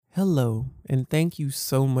Hello, and thank you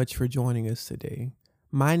so much for joining us today.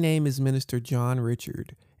 My name is Minister John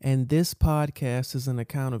Richard, and this podcast is an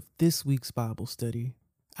account of this week's Bible study.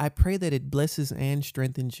 I pray that it blesses and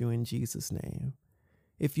strengthens you in Jesus' name.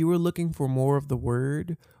 If you are looking for more of the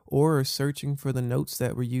Word or are searching for the notes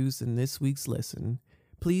that were used in this week's lesson,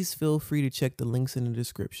 please feel free to check the links in the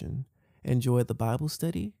description. Enjoy the Bible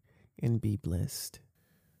study and be blessed.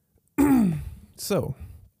 So,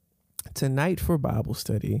 tonight for Bible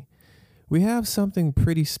study, we have something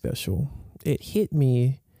pretty special. It hit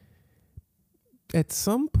me at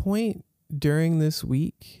some point during this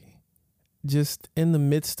week, just in the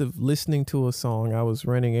midst of listening to a song. I was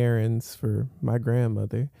running errands for my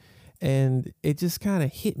grandmother, and it just kind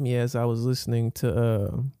of hit me as I was listening to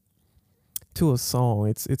a song.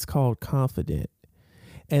 It's called Confident.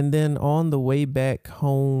 And then on the way back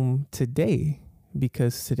home today,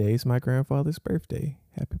 because today's my grandfather's birthday.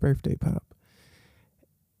 Happy birthday, Pop.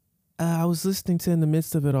 I was listening to In the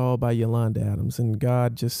Midst of It All by Yolanda Adams, and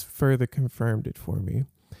God just further confirmed it for me.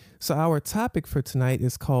 So our topic for tonight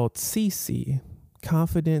is called CC,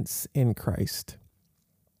 Confidence in Christ.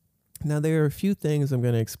 Now, there are a few things I'm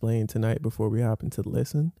going to explain tonight before we hop into the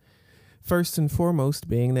lesson. First and foremost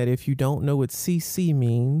being that if you don't know what CC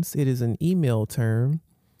means, it is an email term.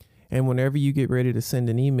 And whenever you get ready to send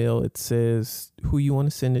an email, it says who you want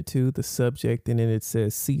to send it to, the subject, and then it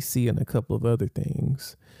says CC and a couple of other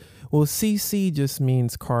things. Well, CC just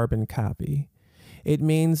means carbon copy. It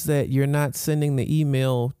means that you're not sending the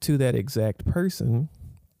email to that exact person,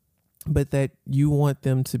 but that you want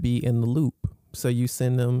them to be in the loop. So you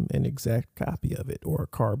send them an exact copy of it, or a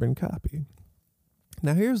carbon copy.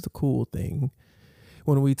 Now, here's the cool thing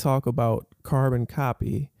when we talk about carbon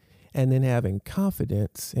copy and then having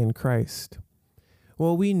confidence in Christ.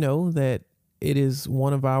 Well, we know that it is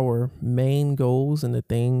one of our main goals, and the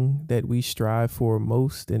thing that we strive for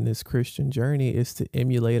most in this Christian journey is to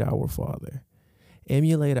emulate our Father,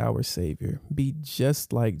 emulate our Savior, be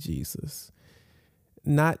just like Jesus.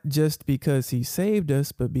 Not just because he saved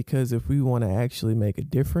us, but because if we want to actually make a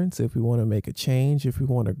difference, if we want to make a change, if we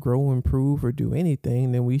want to grow, improve, or do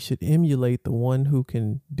anything, then we should emulate the one who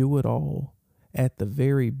can do it all at the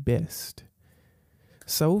very best.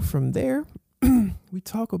 So from there, we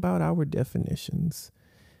talk about our definitions.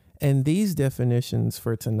 And these definitions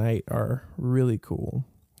for tonight are really cool.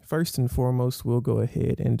 First and foremost, we'll go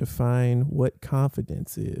ahead and define what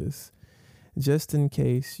confidence is, just in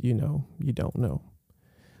case you don't know.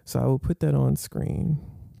 So I will put that on screen.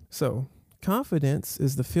 So confidence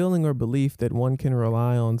is the feeling or belief that one can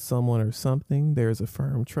rely on someone or something. There's a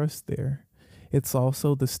firm trust there. It's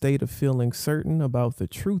also the state of feeling certain about the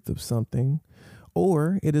truth of something,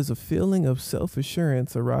 or it is a feeling of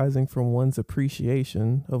self-assurance arising from one's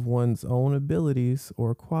appreciation of one's own abilities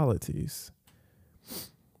or qualities.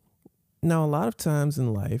 Now, a lot of times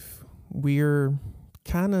in life, we're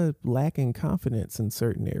kind of lacking confidence in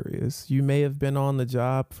certain areas. You may have been on the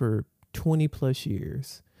job for 20 plus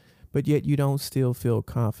years, but yet you don't still feel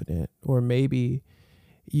confident. Or maybe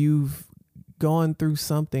you've gone through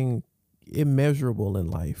something immeasurable in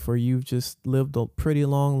life, or you've just lived a pretty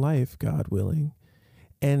long life, God willing.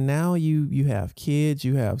 And now you have kids,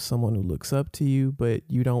 you have someone who looks up to you, but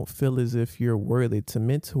you don't feel as if you're worthy to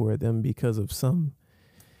mentor them because of some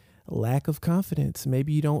lack of confidence.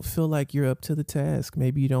 Maybe you don't feel like you're up to the task.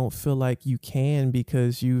 Maybe you don't feel like you can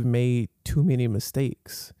because you've made too many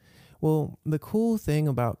mistakes. Well, the cool thing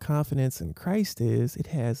about confidence in Christ is it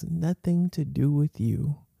has nothing to do with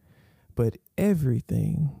you, but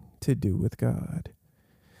everything to do with God.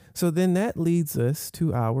 So then that leads us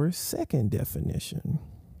to our second definition.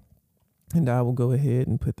 And I will go ahead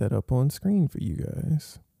and put that up on screen for you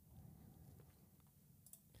guys.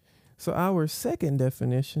 So our second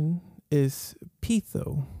definition is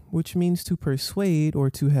pitho, which means to persuade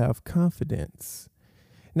or to have confidence.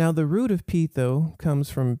 Now, the root of pitho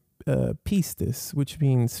comes from pistis, which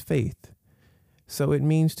means faith. So it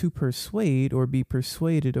means to persuade or be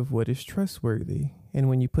persuaded of what is trustworthy. And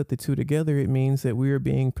when you put the two together, it means that we are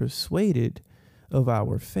being persuaded of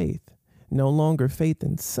our faith. No longer faith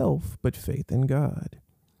in self, but faith in God.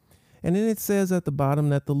 And then it says at the bottom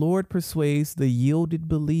that the Lord persuades the yielded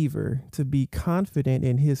believer to be confident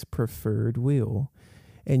in his preferred will.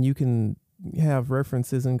 And you can have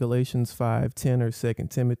references in Galatians 5:10 or 2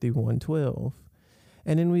 Timothy 1:12.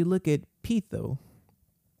 And then we look at pitho,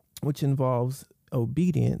 which involves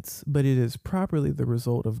obedience, but it is properly the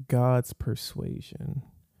result of God's persuasion.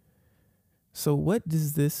 So what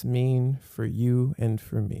does this mean for you and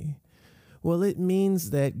for me? Well, it means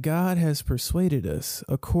that God has persuaded us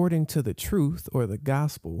according to the truth or the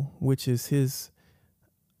gospel, which is his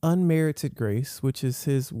unmerited grace, which is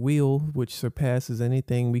his will, which surpasses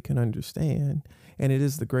anything we can understand. And it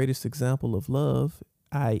is the greatest example of love,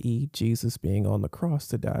 i.e., Jesus being on the cross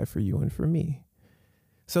to die for you and for me.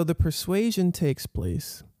 So the persuasion takes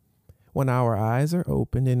place when our eyes are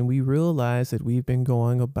opened and we realize that we've been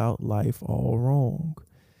going about life all wrong.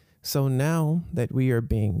 So now that we are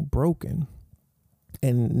being broken,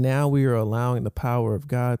 and now we are allowing the power of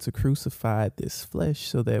God to crucify this flesh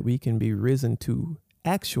so that we can be risen to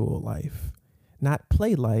actual life, not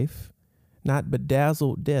play life, not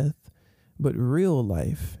bedazzled death, but real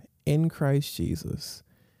life in Christ Jesus.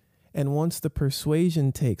 And once the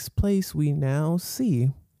persuasion takes place, we now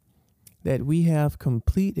see that we have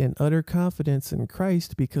complete and utter confidence in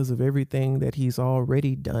Christ because of everything that he's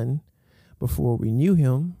already done before we knew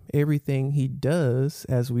him, everything he does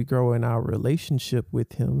as we grow in our relationship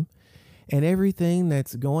with him, and everything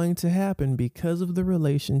that's going to happen because of the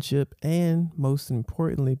relationship, and most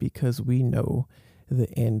importantly, because we know the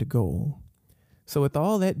end goal. So with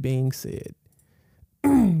all that being said,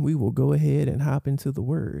 we will go ahead and hop into the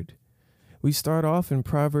word. We start off in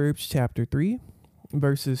Proverbs chapter 3,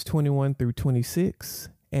 verses 21 through 26,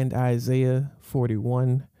 and Isaiah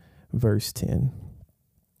 41, verse 10.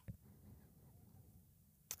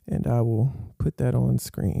 And I will put that on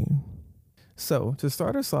screen. So to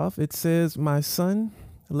start us off, it says, "My son,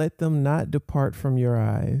 let them not depart from your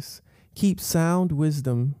eyes. Keep sound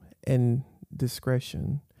wisdom and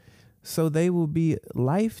discretion, so they will be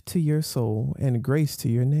life to your soul and grace to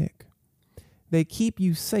your neck. They keep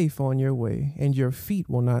you safe on your way, and your feet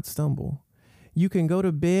will not stumble. You can go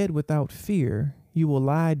to bed without fear. You will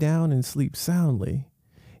lie down and sleep soundly.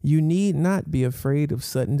 You need not be afraid of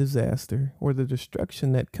sudden disaster or the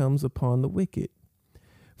destruction that comes upon the wicked.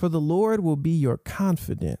 For the Lord will be your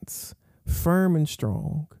confidence, firm and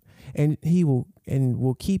strong, and he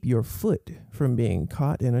will keep your foot from being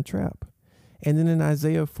caught in a trap." And then in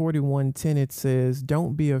Isaiah 41:10 it says,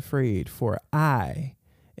 "Don't be afraid, for I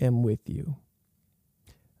am with you."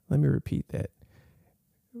 Let me repeat that.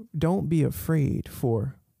 Don't be afraid,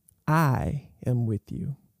 for I am with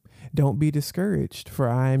you. Don't be discouraged, for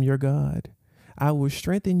I am your God. I will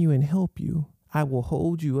strengthen you and help you. I will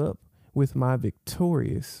hold you up with my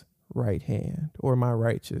victorious right hand, or my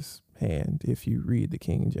righteous hand, if you read the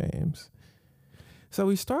King James. So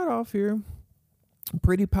we start off here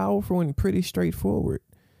pretty powerful and pretty straightforward.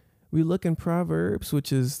 We look in Proverbs,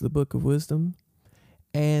 which is the book of wisdom,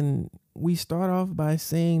 and we start off by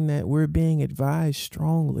saying that we're being advised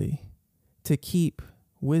strongly to keep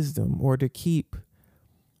wisdom, or to keep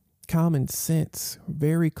common sense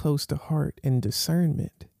very close to heart, and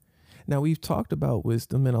discernment. Now, we've talked about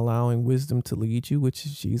wisdom and allowing wisdom to lead you, which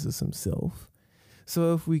is Jesus himself.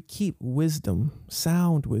 So if we keep wisdom,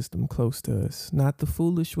 sound wisdom, close to us, not the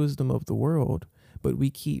foolish wisdom of the world, but we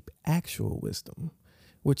keep actual wisdom,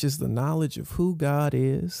 which is the knowledge of who God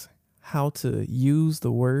is, how to use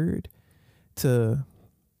the word to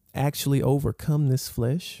actually overcome this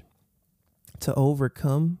flesh, to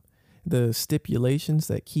overcome the stipulations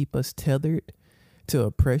that keep us tethered to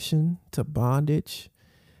oppression, to bondage,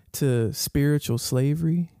 to spiritual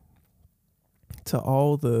slavery, to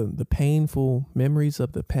all the painful memories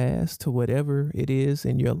of the past, to whatever it is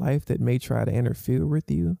in your life that may try to interfere with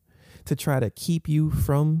you, to try to keep you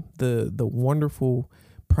from the wonderful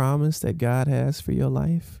promise that God has for your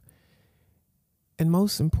life. And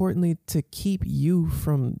most importantly, to keep you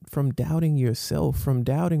from doubting yourself, from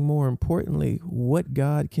doubting, more importantly, what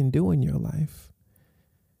God can do in your life.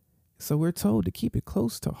 So we're told to keep it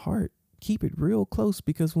close to heart, keep it real close,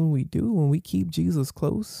 because when we keep Jesus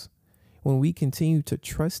close, when we continue to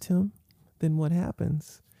trust him, then what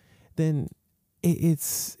happens? Then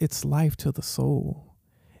it's life to the soul.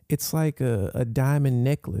 It's like a diamond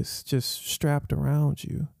necklace just strapped around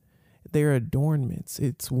you. They're adornments.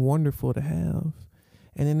 It's wonderful to have.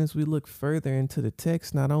 And then as we look further into the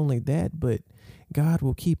text, not only that, but God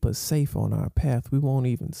will keep us safe on our path. We won't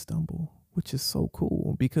even stumble, which is so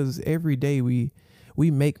cool, because every day we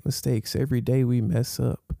make mistakes. Every day we mess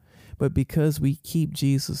up. But because we keep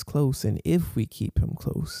Jesus close, and if we keep him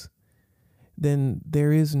close, then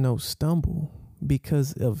there is no stumble,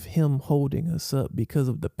 because of him holding us up, because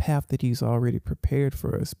of the path that he's already prepared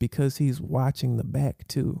for us, because he's watching the back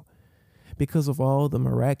too. Because of all the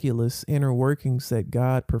miraculous inner workings that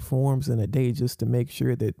God performs in a day just to make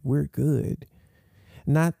sure that we're good.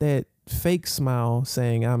 Not that fake smile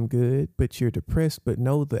saying I'm good, but you're depressed, but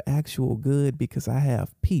know the actual good, because I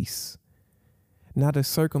have peace. Not a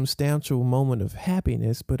circumstantial moment of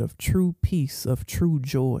happiness, but of true peace, of true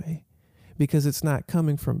joy, because it's not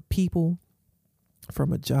coming from people,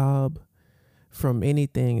 from a job, from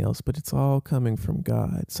anything else, but it's all coming from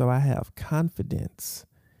God. So I have confidence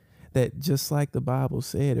that just like the Bible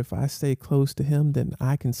said, if I stay close to him, then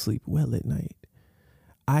I can sleep well at night.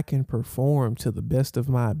 I can perform to the best of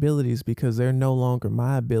my abilities because they're no longer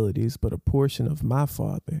my abilities, but a portion of my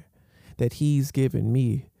Father that he's given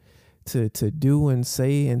me to do and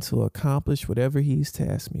say and to accomplish whatever he's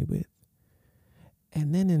tasked me with.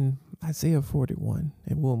 And then in Isaiah 41,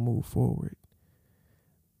 and we'll move forward,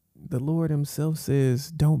 the Lord himself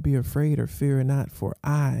says, don't be afraid or fear not, for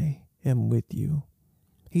I am with you.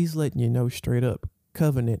 He's letting you know straight up,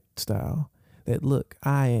 covenant style, that look,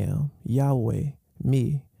 I am Yahweh,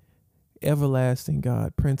 me, everlasting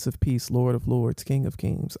God, Prince of Peace, Lord of Lords, King of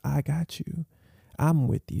Kings. I got you. I'm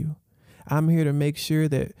with you. I'm here to make sure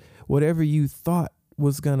that whatever you thought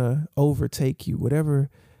was going to overtake you,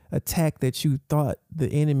 whatever attack that you thought the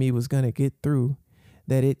enemy was going to get through,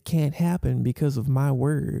 that it can't happen because of my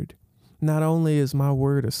word. Not only is my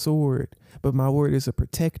word a sword, but my word is a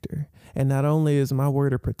protector. And not only is my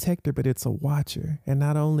word a protector, but it's a watcher. And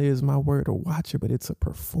not only is my word a watcher, but it's a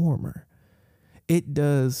performer. It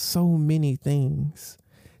does so many things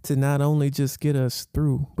to not only just get us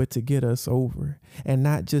through, but to get us over. And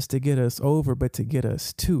not just to get us over, but to get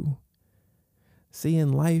us to. See,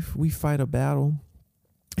 in life, we fight a battle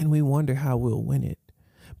and we wonder how we'll win it.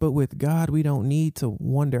 But with God, we don't need to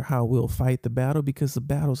wonder how we'll fight the battle because the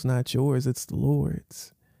battle's not yours, it's the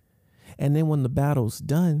Lord's. And then when the battle's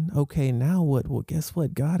done, okay, now what? Well, guess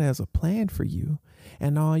what? God has a plan for you.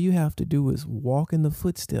 And all you have to do is walk in the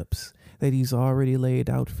footsteps that he's already laid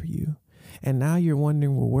out for you. And now you're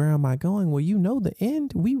wondering, well, where am I going? Well, you know the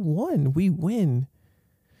end. We won. We win.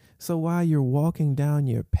 So while you're walking down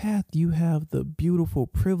your path, you have the beautiful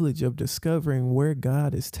privilege of discovering where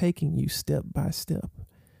God is taking you step by step.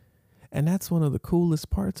 And that's one of the coolest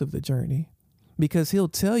parts of the journey, because he'll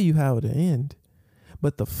tell you how to end.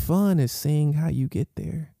 But the fun is seeing how you get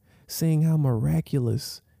there, seeing how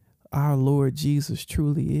miraculous our Lord Jesus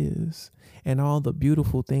truly is and all the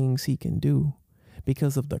beautiful things he can do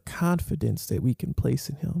because of the confidence that we can place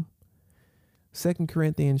in him. 2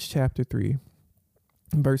 Corinthians chapter 3,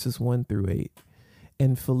 verses 1 through 8,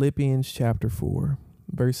 and Philippians chapter 4,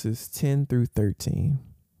 verses 10 through 13.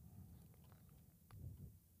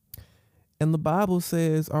 And the Bible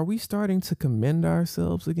says, are we starting to commend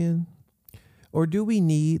ourselves again? Or do we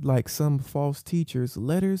need, like some false teachers,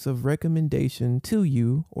 letters of recommendation to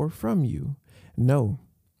you or from you? No.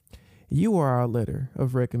 You are our letter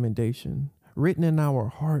of recommendation, written in our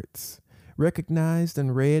hearts, recognized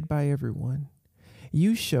and read by everyone.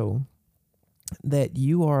 You show that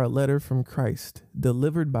you are a letter from Christ,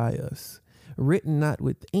 delivered by us, written not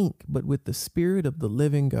with ink, but with the Spirit of the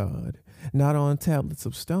living God, not on tablets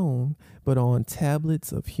of stone, but on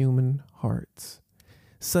tablets of human hearts.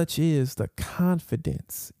 Such is the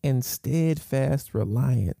confidence and steadfast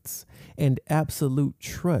reliance and absolute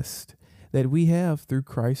trust that we have through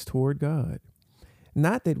Christ toward God.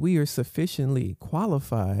 Not that we are sufficiently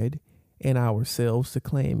qualified in ourselves to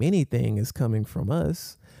claim anything is coming from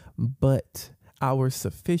us, but our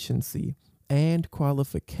sufficiency and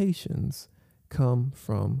qualifications come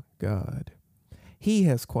from God. He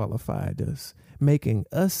has qualified us, making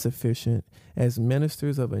us sufficient as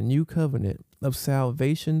ministers of a new covenant of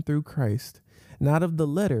salvation through Christ, not of the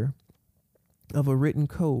letter of a written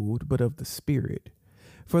code, but of the Spirit.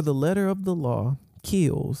 For the letter of the law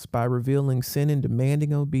kills by revealing sin and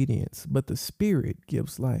demanding obedience, but the Spirit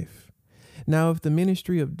gives life. Now, if the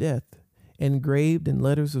ministry of death, engraved in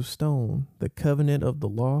letters of stone, the covenant of the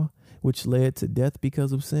law, which led to death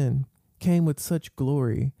because of sin, came with such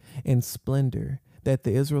glory and splendor that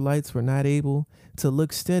the Israelites were not able to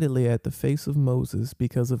look steadily at the face of Moses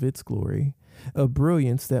because of its glory, a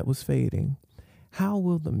brilliance that was fading, how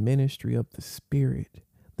will the ministry of the Spirit,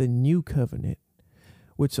 the new covenant,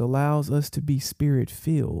 which allows us to be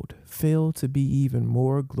Spirit-filled, fail to be even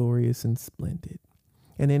more glorious and splendid?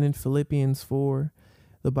 And then in Philippians 4,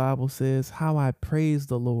 the Bible says, how I praise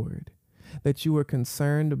the Lord that you are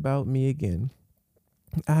concerned about me again.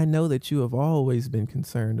 I know that you have always been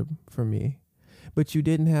concerned for me, but you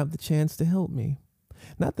didn't have the chance to help me.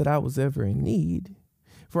 Not that I was ever in need,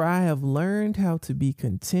 for I have learned how to be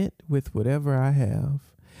content with whatever I have.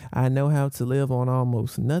 I know how to live on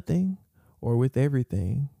almost nothing or with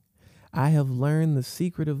everything. I have learned the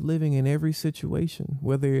secret of living in every situation,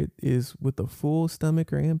 whether it is with a full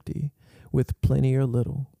stomach or empty, with plenty or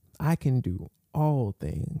little. I can do all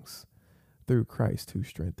things through Christ who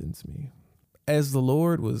strengthens me. As the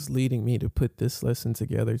Lord was leading me to put this lesson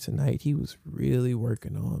together tonight, he was really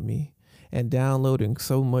working on me and downloading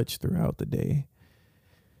so much throughout the day.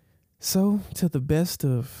 So, to the best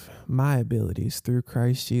of my abilities through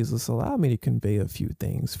Christ Jesus, allow me to convey a few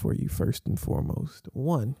things for you first and foremost.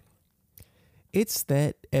 One, it's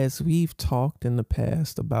that as we've talked in the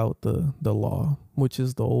past about the law, which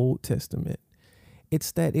is the Old Testament,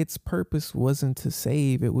 it's that its purpose wasn't to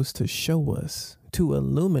save, it was to show us, to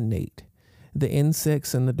illuminate the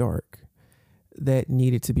insects in the dark that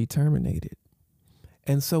needed to be terminated.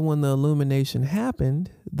 And so when the illumination happened,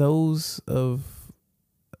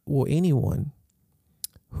 anyone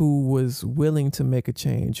who was willing to make a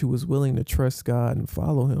change, who was willing to trust God and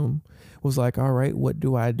follow him, was like, all right, what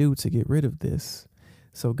do I do to get rid of this?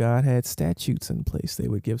 So God had statutes in place. They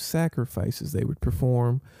would give sacrifices. They would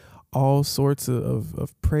perform all sorts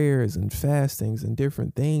of prayers and fastings and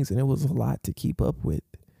different things. And it was a lot to keep up with.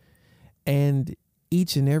 And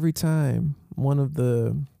each and every time one of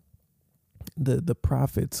the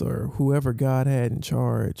prophets or whoever God had in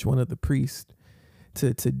charge, one of the priests,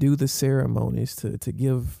 to do the ceremonies, to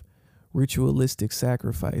give ritualistic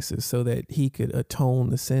sacrifices so that he could atone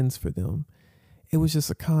the sins for them. It was just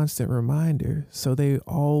a constant reminder. So they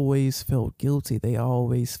always felt guilty. They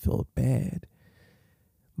always felt bad.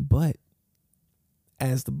 But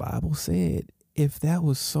as the Bible said, if that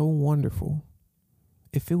was so wonderful,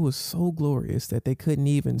 if it was so glorious that they couldn't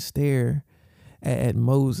even stare at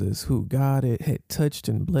Moses, who God had touched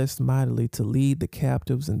and blessed mightily to lead the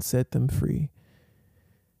captives and set them free,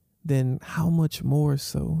 then how much more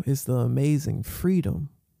so is the amazing freedom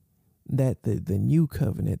that the new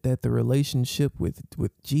covenant, that the relationship with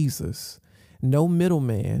Jesus, no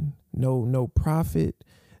middleman, no prophet,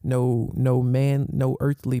 no man, no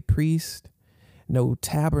earthly priest, no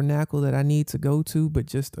tabernacle that I need to go to, but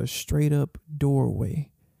just a straight up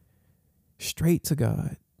doorway, straight to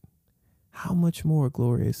God. How much more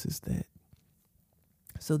glorious is that?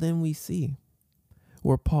 So then we see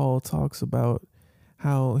where Paul talks about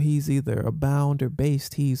how he's either abound or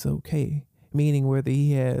based, he's okay. Meaning whether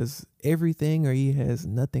he has everything or he has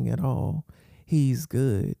nothing at all, he's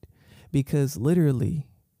good. Because literally,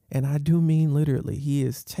 and I do mean literally, he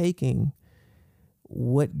is taking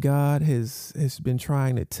what God has been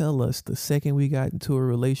trying to tell us the second we got into a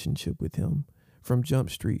relationship with him from Jump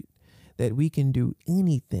Street, that we can do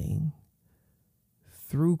anything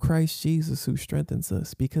through Christ Jesus who strengthens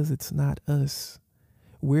us, because it's not us.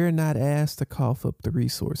 We're not asked to cough up the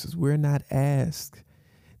resources. We're not asked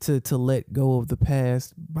to let go of the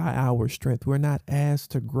past by our strength. We're not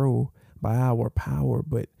asked to grow by our power,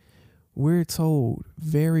 but we're told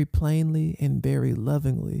very plainly and very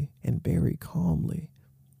lovingly and very calmly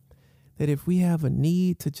that if we have a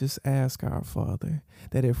need, to just ask our Father,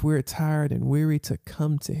 that if we're tired and weary, to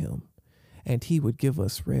come to him and he would give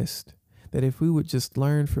us rest, that if we would just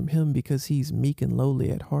learn from him because he's meek and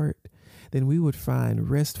lowly at heart, then we would find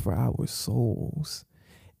rest for our souls.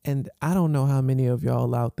 And I don't know how many of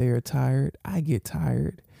y'all out there are tired. I get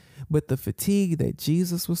tired. But the fatigue that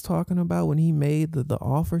Jesus was talking about when he made the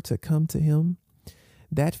offer to come to him,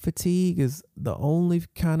 that fatigue is the only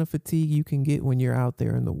kind of fatigue you can get when you're out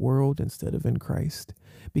there in the world instead of in Christ,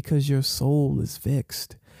 because your soul is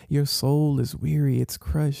vexed. Your soul is weary. It's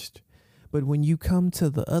crushed. But when you come to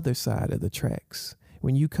the other side of the tracks,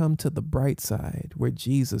 when you come to the bright side where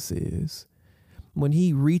Jesus is, when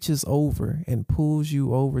he reaches over and pulls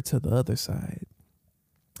you over to the other side,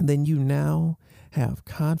 then you now have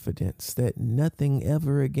confidence that nothing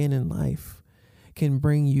ever again in life can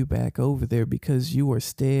bring you back over there, because you are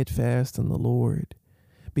steadfast in the Lord,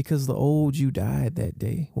 because the old you died that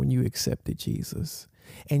day when you accepted Jesus.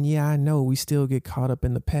 And yeah, I know we still get caught up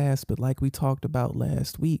in the past, but like we talked about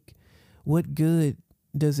last week, what good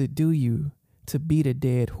does it do you to beat a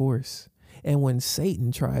dead horse? And when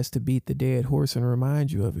Satan tries to beat the dead horse and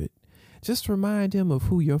remind you of it, just remind him of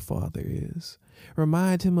who your Father is.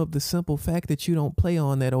 Remind him of the simple fact that you don't play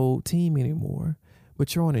on that old team anymore,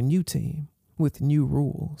 but you're on a new team with new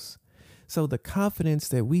rules. So the confidence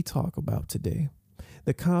that we talk about today,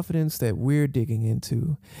 the confidence that we're digging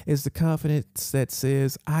into, is the confidence that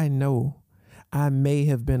says, I know I may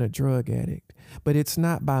have been a drug addict, but it's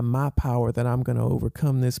not by my power that I'm going to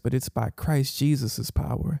overcome this, but it's by Christ Jesus's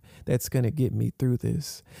power that's going to get me through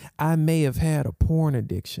this. I may have had a porn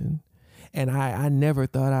addiction, and I never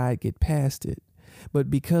thought I'd get past it. But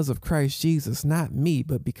because of Christ Jesus, not me,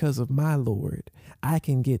 but because of my Lord, I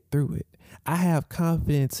can get through it. I have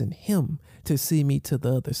confidence in him to see me to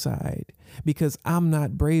the other side, because I'm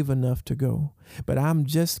not brave enough to go, but I'm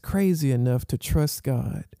just crazy enough to trust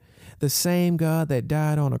God. The same God that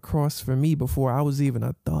died on a cross for me before I was even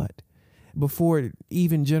a thought, before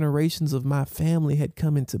even generations of my family had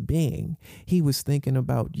come into being. He was thinking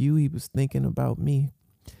about you. He was thinking about me.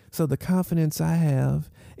 So the confidence I have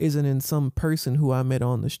isn't in some person who I met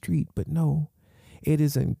on the street, but no, it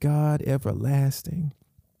is in God everlasting,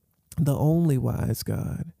 the only wise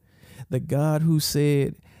God, the God who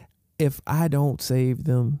said, if I don't save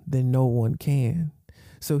them, then no one can.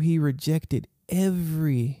 So he rejected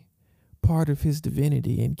every part of his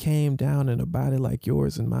divinity and came down in a body like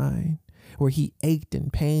yours and mine, where he ached in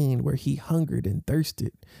pain, where he hungered and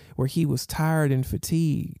thirsted, where he was tired and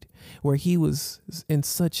fatigued, where he was in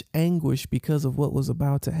such anguish because of what was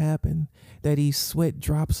about to happen that he sweat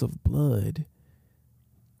drops of blood.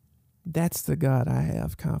 That's the God I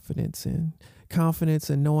have confidence in. Confidence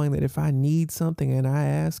in knowing that if I need something and I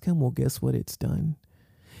ask him, well, guess what? It's done.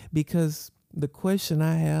 Because the question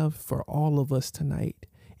I have for all of us tonight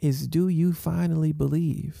is, do you finally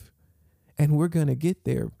believe? And we're going to get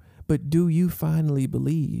there, but do you finally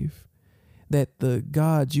believe that the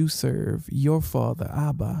God you serve, your Father,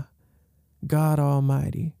 Abba, God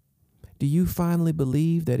Almighty, do you finally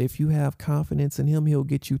believe that if you have confidence in him, he'll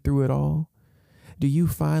get you through it all? Do you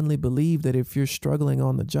finally believe that if you're struggling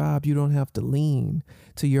on the job, you don't have to lean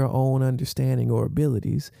to your own understanding or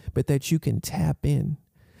abilities, but that you can tap in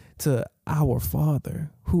to our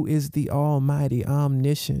Father, who is the almighty,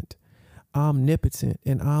 omniscient, omnipotent,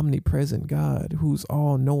 and omnipresent God, who's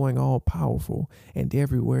all-knowing, all-powerful, and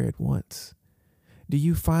everywhere at once? Do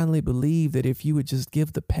you finally believe that if you would just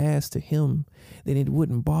give the past to him, then it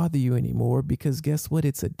wouldn't bother you anymore? Because guess what?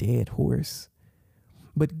 It's a dead horse.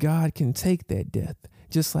 But God can take that death,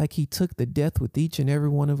 just like he took the death with each and every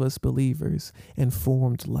one of us believers and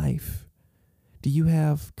formed life. Do you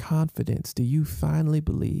have confidence? Do you finally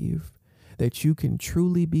believe that you can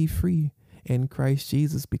truly be free in Christ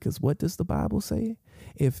Jesus? Because what does the Bible say?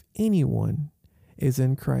 If anyone is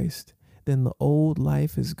in Christ, then the old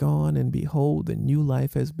life is gone, and behold, the new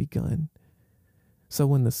life has begun. So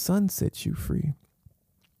when the Son sets you free,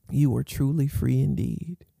 you are truly free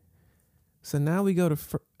indeed. So now we go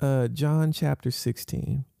to John chapter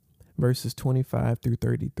 16, verses 25 through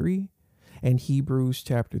 33, and Hebrews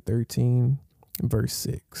chapter 13, verse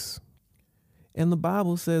 6. And the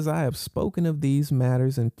Bible says, I have spoken of these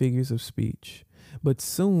matters in figures of speech, but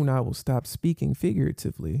soon I will stop speaking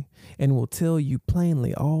figuratively and will tell you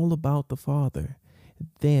plainly all about the Father.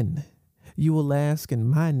 Then you will ask in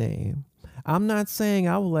my name. I'm not saying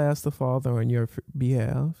I will ask the Father on your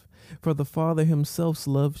behalf, for the Father himself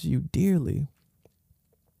loves you dearly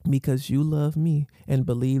because you love me and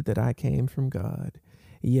believe that I came from God.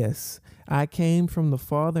 Yes, I came from the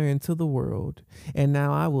Father into the world, and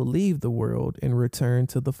now I will leave the world and return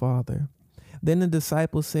to the Father. Then the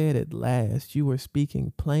disciples said, at last you are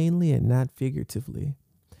speaking plainly and not figuratively.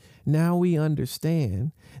 Now we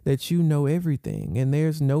understand that you know everything, and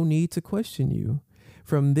there's no need to question you.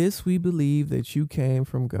 From this we believe that you came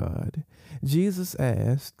from God. Jesus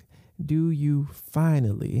asked, do you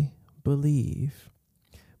finally believe?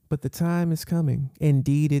 But the time is coming,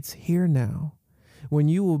 indeed it's here now, when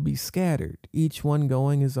you will be scattered, each one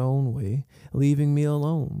going his own way, leaving me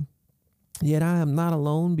alone. Yet I am not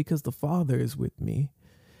alone, because the Father is with me.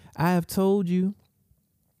 I have told you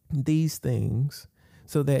these things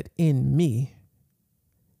so that in me,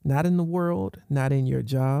 not in the world, not in your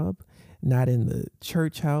job, not in the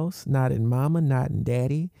church house, not in mama, not in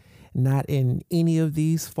daddy, not in any of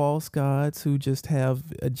these false gods who just have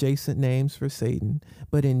adjacent names for Satan,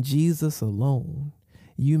 but in Jesus alone,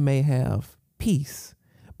 you may have peace,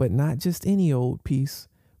 but not just any old peace,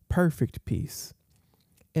 perfect peace.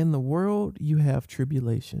 In the world, you have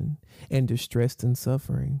tribulation and distress and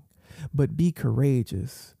suffering, but be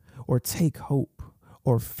courageous, or take hope,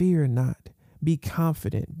 or fear not. Be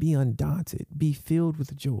confident, be undaunted, be filled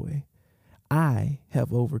with joy. I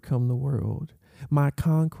have overcome the world. My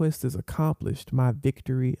conquest is accomplished, my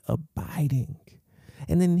victory abiding.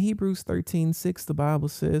 And then in Hebrews 13:6, the Bible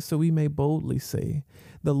says, so we may boldly say,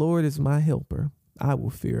 the Lord is my helper, I will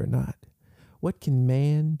fear not. What can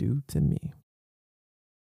man do to me?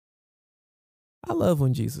 I love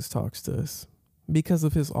when Jesus talks to us because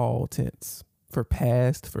of his all tense, for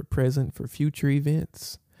past, for present, for future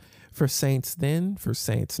events, for saints then, for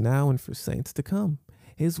saints now, and for saints to come.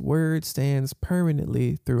 His word stands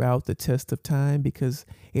permanently throughout the test of time because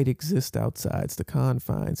it exists outside the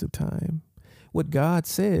confines of time. What God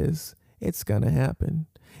says, it's going to happen.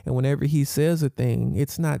 And whenever he says a thing,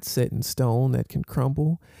 it's not set in stone that can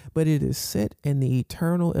crumble, but it is set in the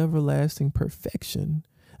eternal, everlasting perfection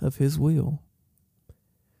of his will.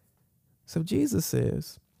 So Jesus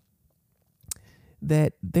says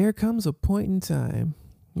that there comes a point in time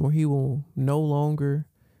where he will no longer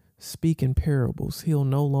speak in parables. He'll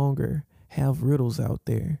no longer have riddles out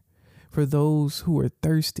there. For those who are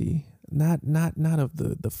thirsty, not of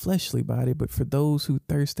the fleshly body, but for those who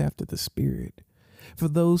thirst after the spirit, for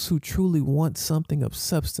those who truly want something of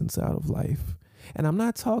substance out of life. And I'm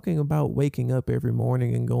not talking about waking up every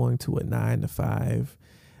morning and going to a 9 to 5,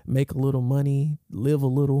 make a little money, live a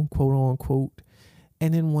little, quote unquote,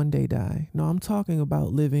 and then one day die. No, I'm talking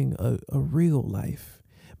about living a real life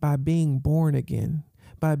by being born again,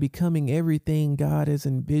 by becoming everything God has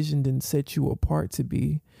envisioned and set you apart to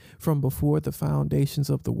be from before the foundations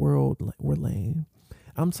of the world were laid.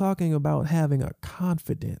 I'm talking about having a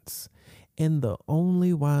confidence in the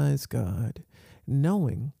only wise God,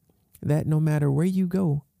 knowing that no matter where you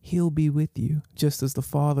go, he'll be with you, just as the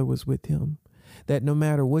Father was with him. That no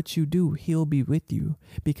matter what you do, he'll be with you,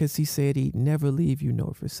 because he said he'd never leave you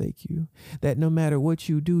nor forsake you. That no matter what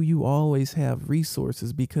you do, you always have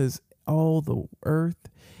resources, because all the earth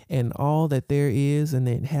and all that there is and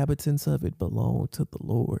the inhabitants of it belong to the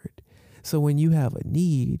Lord. So when you have a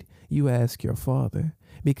need, you ask your Father,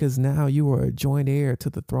 because now you are a joint heir to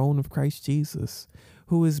the throne of Christ Jesus,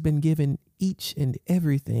 who has been given each and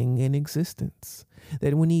everything in existence.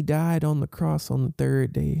 That when he died on the cross on the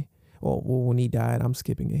third day, when he died, I'm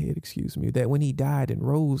skipping ahead, excuse me, that when he died and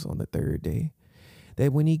rose on the third day,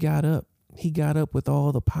 that when he got up with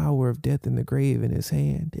all the power of death and the grave in his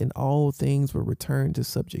hand, and all things were returned to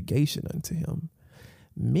subjugation unto him.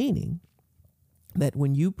 Meaning that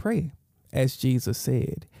when you pray, as Jesus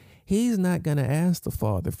said, he's not going to ask the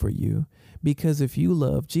Father for you, because if you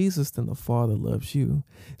love Jesus, then the Father loves you.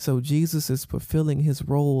 So Jesus is fulfilling his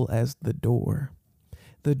role as the door.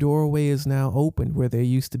 The doorway is now opened where there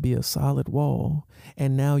used to be a solid wall,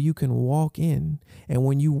 and now you can walk in. And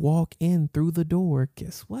when you walk in through the door,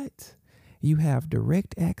 guess what? You have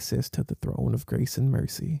direct access to the throne of grace and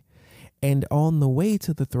mercy. And on the way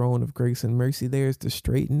to the throne of grace and mercy, there's the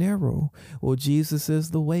straight and narrow. Well, Jesus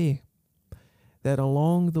is the way. That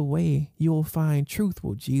along the way, you'll find truth.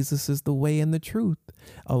 Well, Jesus is the way and the truth.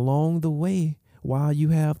 Along the way, while you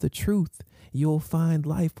have the truth, you'll find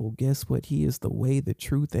life. Well, guess what? He is the way, the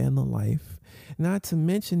truth, and the life. Not to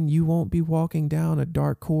mention, you won't be walking down a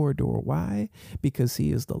dark corridor. Why? Because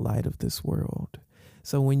he is the light of this world.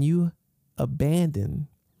 So when you abandon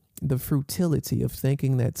the futility of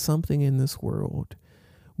thinking that something in this world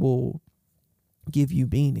will give you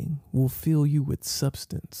meaning, will fill you with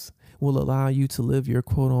substance, will allow you to live your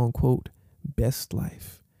quote unquote best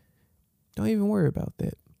life, don't even worry about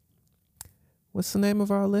that. What's the name of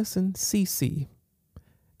our lesson? CC,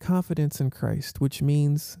 confidence in Christ, which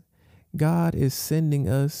means God is sending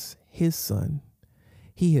us his Son.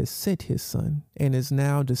 He has sent his Son and is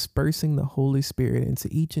now dispersing the Holy Spirit into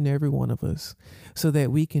each and every one of us so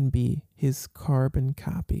that we can be his carbon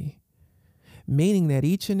copy. Meaning that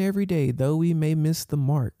each and every day, though we may miss the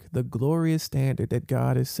mark, the glorious standard that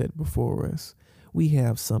God has set before us, we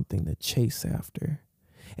have something to chase after.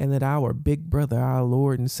 And that our big brother, our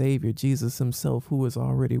Lord and Savior, Jesus himself, who has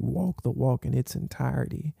already walked the walk in its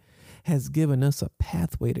entirety, has given us a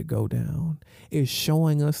pathway to go down, is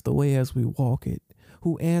showing us the way as we walk it,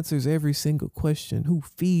 who answers every single question, who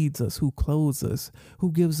feeds us, who clothes us,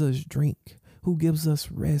 who gives us drink, who gives us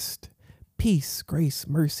rest, peace, grace,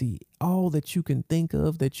 mercy, all that you can think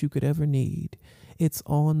of that you could ever need. It's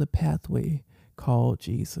on the pathway called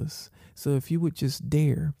Jesus. So if you would just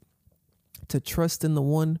dare to trust in the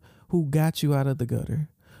one who got you out of the gutter,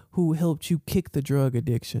 who helped you kick the drug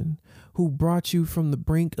addiction, who brought you from the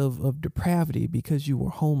brink of depravity because you were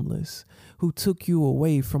homeless, who took you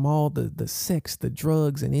away from all the sex, the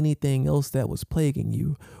drugs, and anything else that was plaguing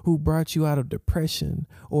you, who brought you out of depression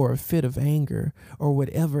or a fit of anger or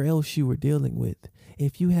whatever else you were dealing with.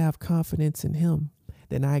 If you have confidence in him,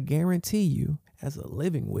 then I guarantee you, as a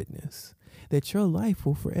living witness, that your life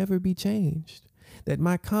will forever be changed. That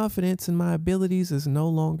my confidence in my abilities is no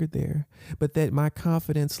longer there, but that my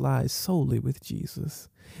confidence lies solely with Jesus.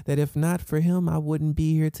 That if not for him, I wouldn't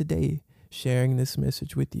be here today sharing this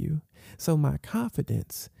message with you. So my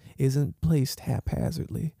confidence isn't placed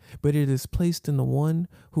haphazardly, but it is placed in the one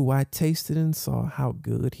who I tasted and saw how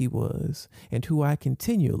good he was, and who I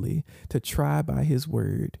continually to try by his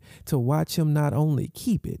word, to watch him not only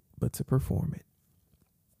keep it, but to perform it.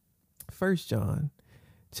 1 John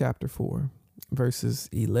chapter 4. Verses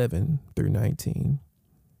 11 through 19.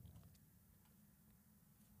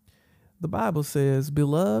 The Bible says,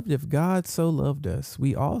 "Beloved, if God so loved us,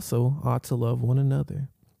 we also ought to love one another.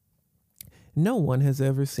 No one has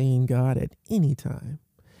ever seen God at any time.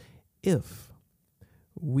 If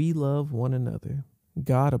we love one another,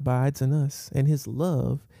 God abides in us, and his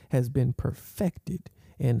love has been perfected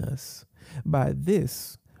in us. By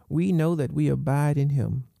this we know that we abide in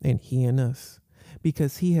him, and he in us,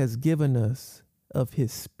 because he has given us of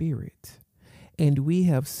his Spirit. And we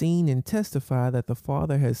have seen and testify that the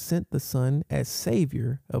Father has sent the Son as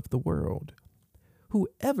Savior of the world.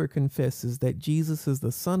 Whoever confesses that Jesus is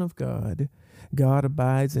the Son of God, God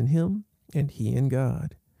abides in him, and he in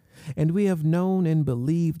God. And we have known and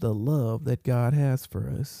believed the love that God has for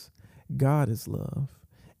us. God is love,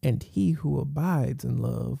 and he who abides in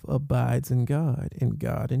love abides in God, and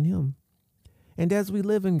God in him. And as we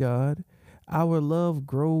live in God, our love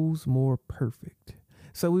grows more perfect.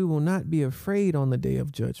 So we will not be afraid on the day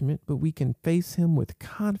of judgment, but we can face him with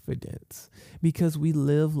confidence because we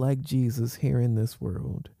live like Jesus here in this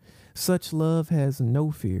world. Such love has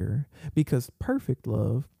no fear because perfect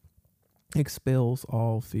love expels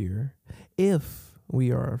all fear. If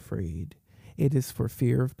we are afraid, it is for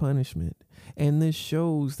fear of punishment. And this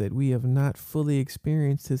shows that we have not fully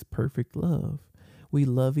experienced his perfect love. We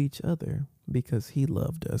love each other because he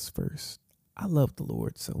loved us first. I love the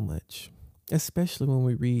Lord so much, especially when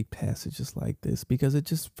we read passages like this, because it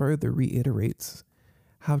just further reiterates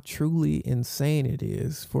how truly insane it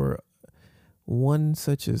is for one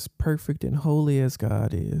such as perfect and holy as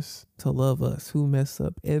God is to love us who mess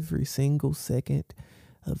up every single second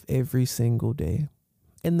of every single day.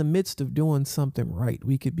 In the midst of doing something right,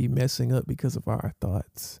 we could be messing up because of our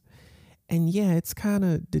thoughts. And yeah, it's kind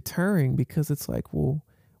of deterring because it's like, well,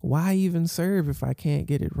 why even serve if I can't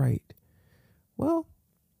get it right? Well,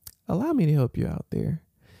 allow me to help you out there.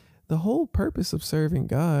 The whole purpose of serving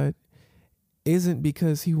God isn't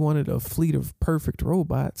because he wanted a fleet of perfect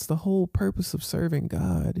robots. The whole purpose of serving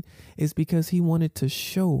God is because he wanted to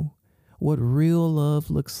show what real love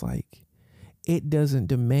looks like. It doesn't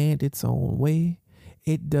demand its own way.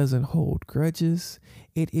 It doesn't hold grudges.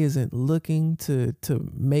 It isn't looking to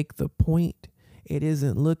make the point. It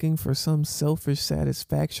isn't looking for some selfish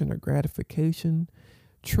satisfaction or gratification.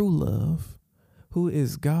 True love, who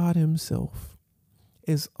is God himself,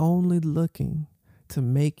 is only looking to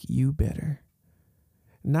make you better.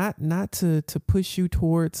 Not to push you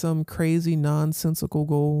toward some crazy nonsensical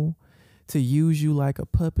goal, to use you like a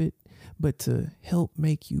puppet, but to help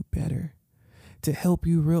make you better, to help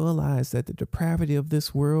you realize that the depravity of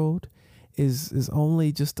this world is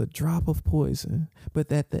only just a drop of poison, but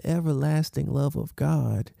that the everlasting love of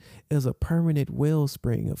God is a permanent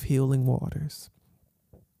wellspring of healing waters.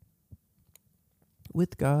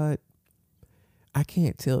 With God, I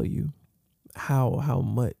can't tell you how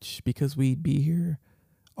much, because we'd be here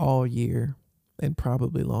all year and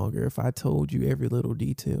probably longer if I told you every little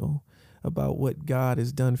detail about what God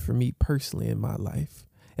has done for me personally in my life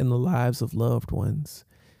and the lives of loved ones,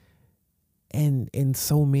 and in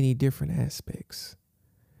so many different aspects.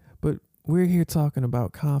 But we're here talking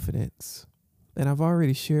about confidence, and I've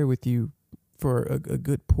already shared with you for a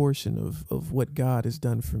good portion of what God has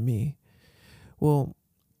done for me. Well,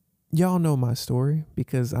 y'all know my story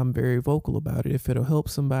because I'm very vocal about it. If it'll help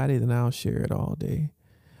somebody, then I'll share it all day.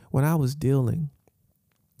 When I was dealing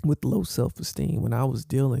with low self-esteem, when I was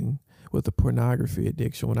dealing with a pornography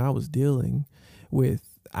addiction, when I was dealing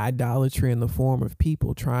with idolatry in the form of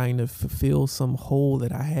people trying to fulfill some hole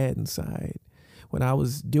that I had inside, when I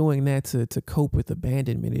was doing that to cope with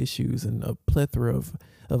abandonment issues and a plethora of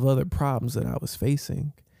other problems that I was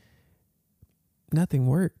facing, nothing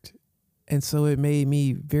worked. And so it made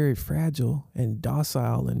me very fragile and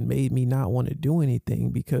docile and made me not want to do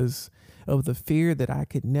anything because of the fear that I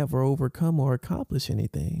could never overcome or accomplish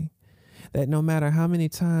anything. That no matter how many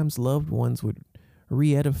times loved ones would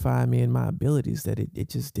re-edify me in my abilities, that it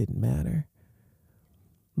just didn't matter.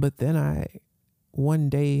 But then one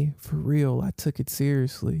day, for real, I took it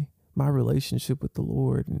seriously, my relationship with the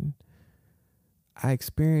Lord, and I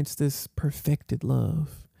experienced this perfected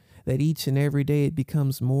love. That each and every day it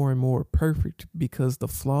becomes more and more perfect because the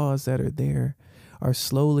flaws that are there are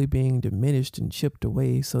slowly being diminished and chipped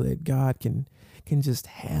away so that God can just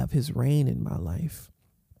have his reign in my life.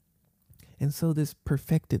 And so this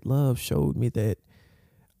perfected love showed me that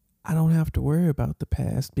I don't have to worry about the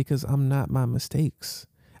past because I'm not my mistakes.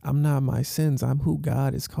 I'm not my sins. I'm who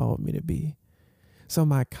God has called me to be. So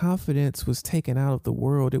my confidence was taken out of the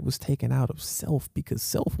world. It was taken out of self because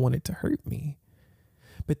self wanted to hurt me.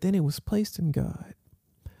 But then it was placed in God,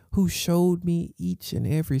 who showed me each and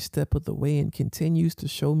every step of the way and continues to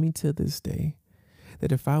show me to this day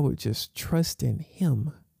that if I would just trust in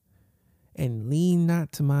him and lean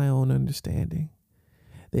not to my own understanding,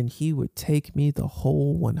 then he would take me the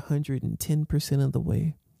whole 110% of the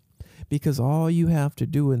way. Because all you have to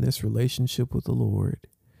do in this relationship with the Lord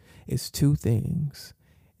is two things: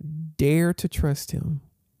 dare to trust him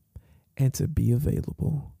and to be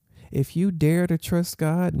available. If you dare to trust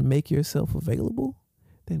God and make yourself available,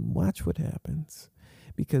 then watch what happens.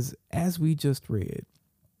 Because as we just read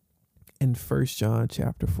in 1 John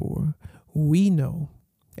chapter 4, we know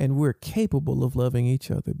and we're capable of loving each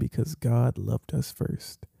other because God loved us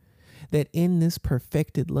first. That in this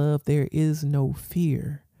perfected love, there is no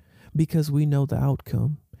fear because we know the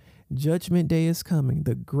outcome. Judgment day is coming,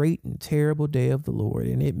 the great and terrible day of the Lord.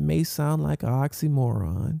 And it may sound like an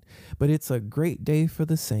oxymoron, but it's a great day for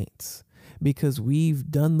the saints because we've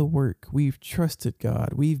done the work. We've trusted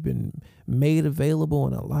God. We've been made available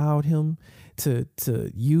and allowed him to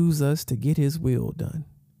use us to get his will done.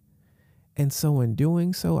 And so in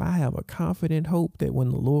doing so, I have a confident hope that when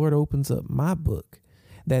the Lord opens up my book,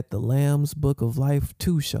 that the Lamb's book of life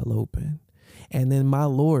too shall open. And then my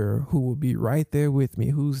lawyer, who will be right there with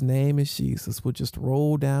me, whose name is Jesus, will just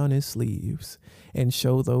roll down his sleeves and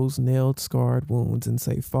show those nailed, scarred wounds and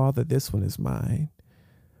say, Father, this one is mine.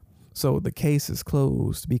 So the case is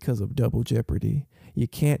closed because of double jeopardy. You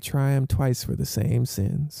can't try him twice for the same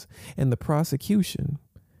sins. And the prosecution,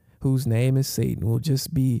 whose name is Satan, will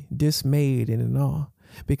just be dismayed and in awe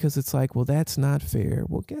because it's like, well, that's not fair.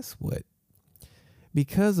 Well, guess what?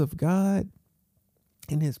 Because of God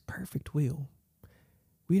and his perfect will,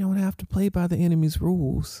 we don't have to play by the enemy's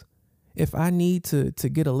rules. If I need to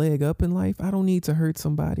get a leg up in life, I don't need to hurt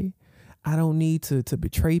somebody. I don't need to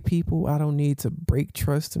betray people. I don't need to break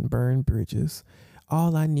trust and burn bridges.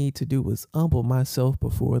 All I need to do is humble myself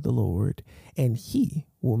before the Lord, and he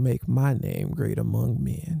will make my name great among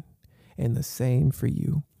men. And the same for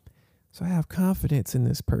you. So have confidence in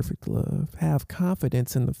this perfect love. Have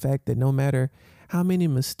confidence in the fact that no matter how many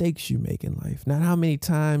mistakes you make in life, not how many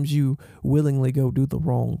times you willingly go do the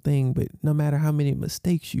wrong thing, but no matter how many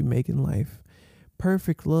mistakes you make in life,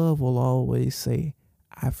 perfect love will always say,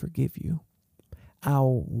 I forgive you.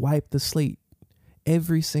 I'll wipe the slate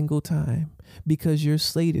every single time because your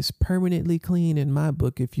slate is permanently clean in my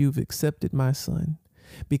book if you've accepted my son,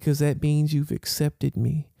 because that means you've accepted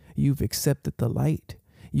me. You've accepted the light.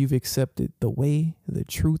 You've accepted the way, the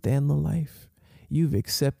truth, and the life. You've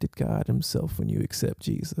accepted God himself when you accept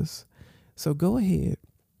Jesus. So go ahead.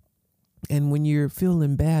 And when you're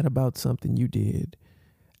feeling bad about something you did,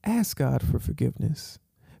 ask God for forgiveness.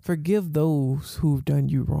 Forgive those who've done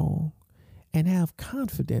you wrong. And have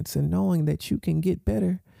confidence in knowing that you can get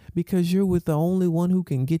better because you're with the only one who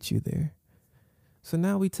can get you there. So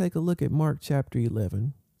now we take a look at Mark chapter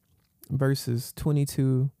 11, verses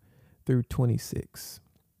 22 through 26.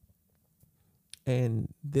 And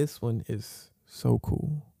this one is so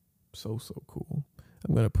cool. So cool.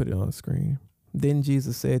 I'm going to put it on the screen. Then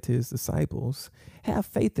Jesus said to his disciples, have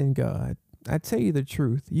faith in God. I tell you the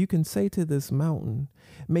truth. You can say to this mountain,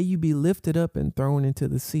 may you be lifted up and thrown into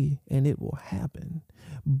the sea, and it will happen.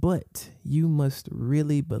 But you must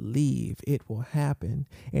really believe it will happen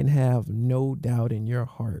and have no doubt in your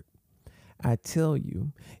heart. I tell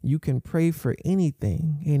you, you can pray for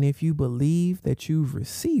anything, and if you believe that you've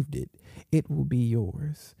received it, it will be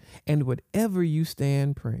yours. And whenever you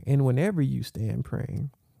stand praying,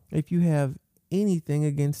 if you have anything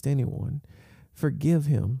against anyone, forgive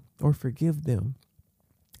him or forgive them,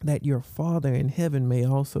 that your Father in heaven may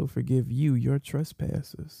also forgive you your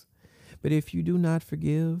trespasses. But if you do not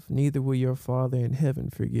forgive, neither will your Father in heaven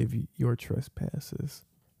forgive you your trespasses.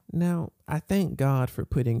 Now, I thank God for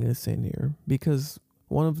putting this in here because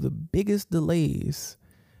one of the biggest delays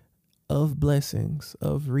of blessings,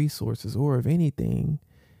 of resources, or of anything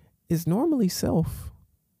is normally self.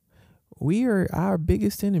 We are our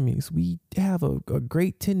biggest enemies. We have a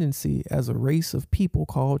great tendency as a race of people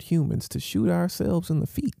called humans to shoot ourselves in the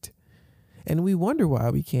feet. And we wonder why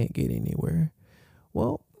we can't get anywhere.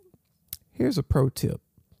 Well, here's a pro tip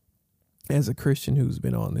as a Christian who's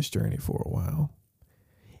been on this journey for a while.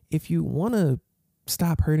 If you want to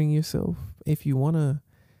stop hurting yourself, if you want to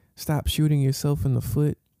stop shooting yourself in the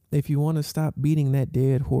foot, if you want to stop beating that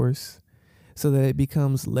dead horse so that it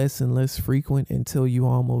becomes less and less frequent until you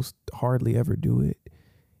almost hardly ever do it,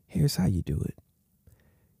 here's how you do it.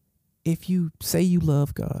 If you say you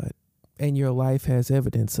love God and your life has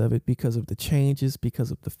evidence of it because of the changes,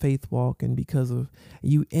 because of the faith walk, and because of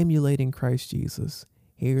you emulating Christ Jesus,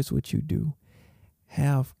 here's what you do.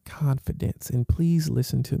 Have confidence, and please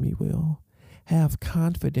listen to me well. Have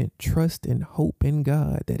confident trust and hope in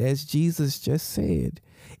God that, as Jesus just said,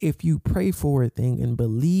 if you pray for a thing and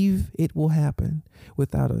believe it will happen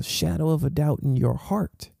without a shadow of a doubt in your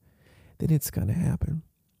heart, then it's going to happen.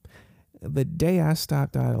 The day I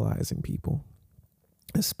stopped idolizing people,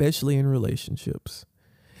 especially in relationships,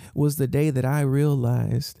 was the day that I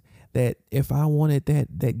realized that if I wanted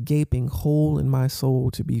that gaping hole in my soul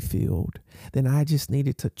to be filled, then I just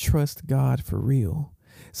needed to trust God for real.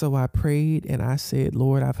 So I prayed and I said,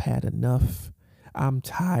 Lord, I've had enough. I'm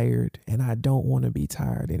tired and I don't want to be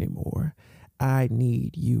tired anymore. I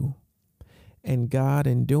need you. And God,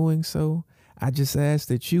 in doing so, I just ask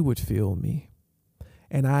that you would fill me.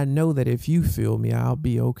 And I know that if you fill me, I'll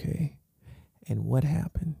be okay. And what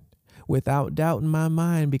happened? Without doubt in my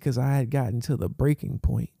mind, because I had gotten to the breaking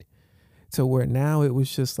point to where now it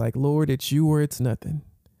was just like, Lord, it's you or it's nothing.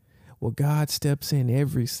 Well, God steps in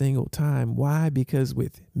every single time. Why? Because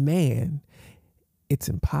with man, it's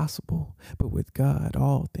impossible. But with God,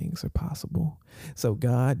 all things are possible. So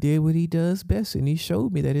God did what he does best, and he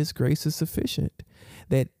showed me that his grace is sufficient,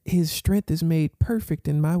 that his strength is made perfect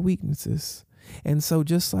in my weaknesses. And so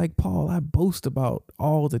just like Paul, I boast about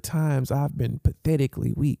all the times I've been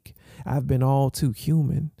pathetically weak. I've been all too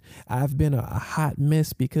human. I've been a hot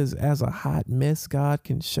mess, because as a hot mess, God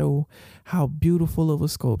can show how beautiful of a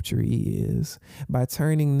sculpture he is by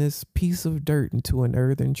turning this piece of dirt into an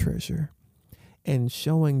earthen treasure and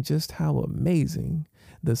showing just how amazing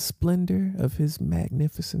the splendor of his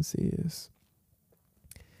magnificence is.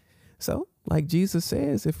 So, like Jesus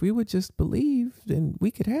says, if we would just believe, then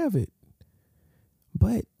we could have it.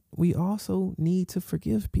 But we also need to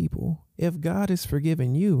forgive people. If God has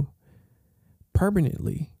forgiven you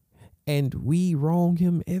permanently and we wrong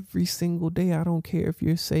him every single day, I don't care if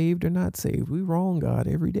you're saved or not saved, we wrong God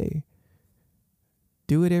every day.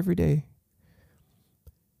 Do it every day.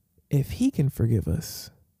 If he can forgive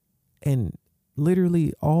us and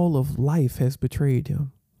literally all of life has betrayed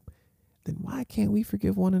him, then why can't we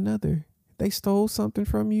forgive one another? They stole something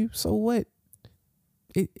from you, so what?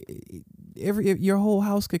 Your whole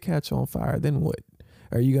house could catch on fire. Then what?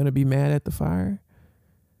 Are you going to be mad at the fire?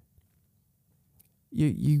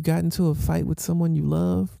 You got into a fight with someone you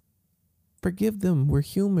love. Forgive them. We're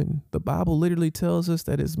human. The Bible literally tells us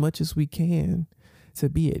that as much as we can to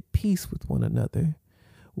be at peace with one another.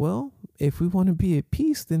 Well, if we want to be at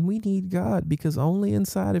peace, then we need God, because only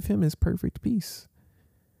inside of him is perfect peace.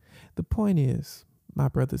 The point is, my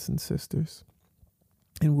brothers and sisters,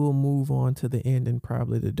 and we'll move on to the end and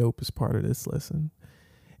probably the dopest part of this lesson,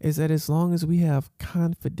 is that as long as we have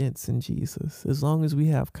confidence in Jesus, as long as we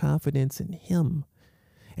have confidence in him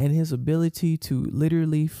and his ability to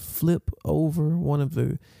literally flip over one of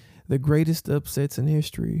the greatest upsets in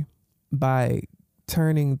history by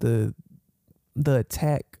turning the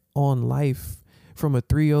attack on life from a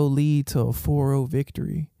 3-0 lead to a 4-0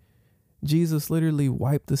 victory. Jesus literally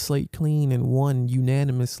wiped the slate clean and won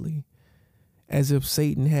unanimously, as if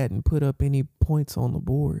Satan hadn't put up any points on the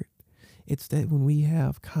board. It's that when we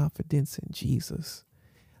have confidence in Jesus,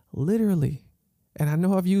 literally, and I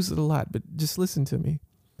know I've used it a lot, but just listen to me.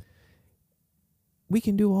 We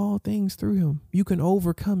can do all things through him. You can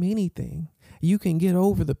overcome anything. You can get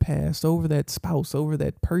over the past, over that spouse, over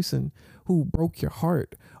that person who broke your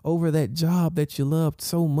heart, over that job that you loved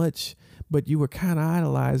so much, but you were kind of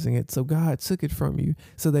idolizing it. So God took it from you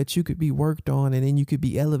so that you could be worked on, and then you could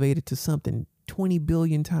be elevated to something 20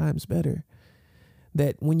 billion times better.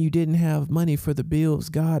 That when you didn't have money for the bills,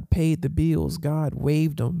 God paid the bills. God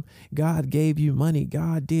waived them. God gave you money.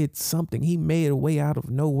 God did something. He made a way out of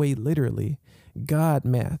no way, literally. God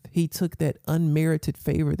math. He took that unmerited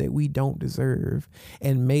favor that we don't deserve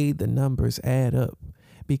and made the numbers add up,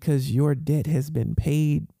 because your debt has been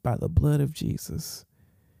paid by the blood of Jesus.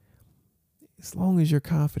 As long as your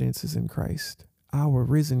confidence is in Christ, our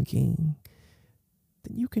risen King,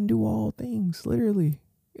 then you can do all things, literally.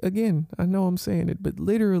 Again, I know I'm saying it, but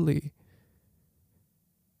literally,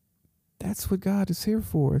 that's what God is here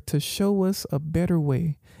for, to show us a better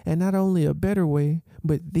way. And not only a better way,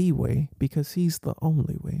 but the way, because he's the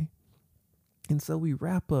only way. And so we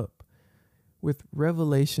wrap up with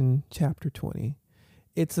Revelation chapter 20.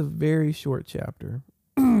 It's a very short chapter.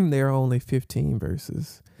 There are only 15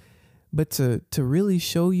 verses. But to really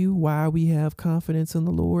show you why we have confidence in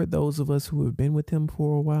the Lord, those of us who have been with him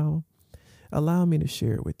for a while, allow me to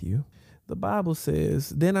share it with you. The Bible says,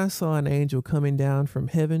 "Then I saw an angel coming down from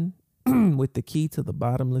heaven with the key to the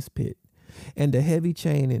bottomless pit and a heavy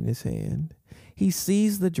chain in his hand. He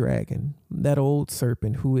seized the dragon, that old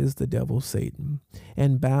serpent who is the devil Satan,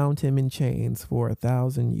 and bound him in chains for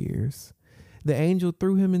 1,000 years. The angel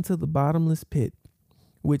threw him into the bottomless pit,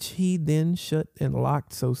 which he then shut and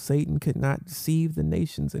locked so Satan could not deceive the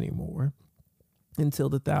nations anymore until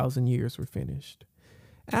the 1,000 years were finished.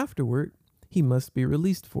 Afterward, he must be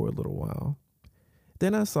released for a little while.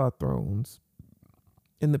 Then I saw thrones,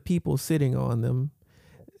 and the people sitting on them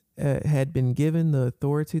had been given the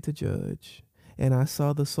authority to judge. And I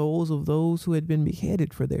saw the souls of those who had been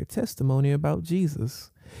beheaded for their testimony about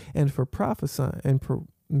Jesus, and for prophesying and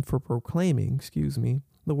for proclaiming,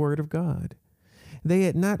 the word of God. They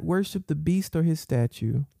had not worshipped the beast or his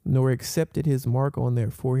statue, nor accepted his mark on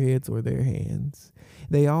their foreheads or their hands.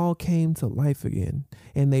 They all came to life again,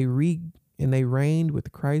 and they reigned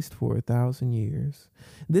with Christ for 1,000 years.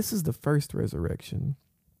 This is the first resurrection.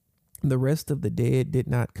 The rest of the dead did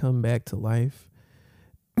not come back to life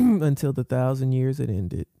until the 1,000 years had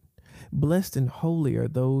ended. Blessed and holy are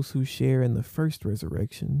those who share in the first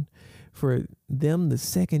resurrection. For them the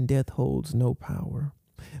second death holds no power.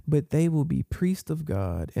 But they will be priests of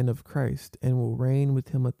God and of Christ, and will reign with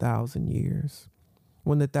him 1,000 years.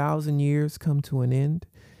 When the 1,000 years come to an end,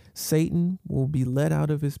 Satan will be let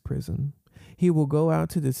out of his prison. He will go out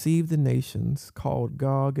to deceive the nations, called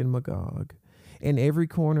Gog and Magog, in every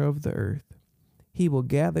corner of the earth. He will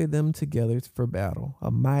gather them together for battle,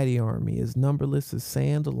 a mighty army, as numberless as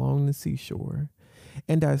sand along the seashore.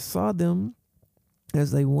 And I saw them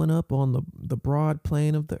as they went up on the broad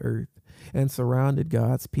plain of the earth, and surrounded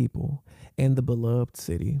God's people and the beloved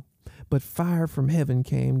city. But fire from heaven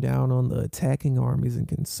came down on the attacking armies and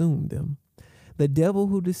consumed them. The devil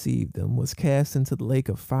who deceived them was cast into the lake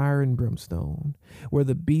of fire and brimstone, where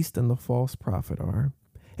the beast and the false prophet are,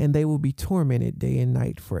 and they will be tormented day and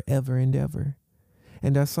night forever and ever.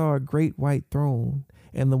 And I saw a great white throne,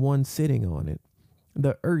 and the one sitting on it.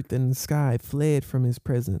 The earth and the sky fled from his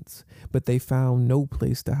presence, but they found no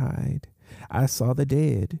place to hide. I saw the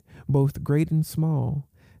dead, both great and small,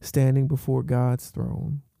 standing before God's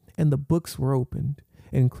throne, and the books were opened,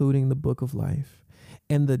 including the book of life.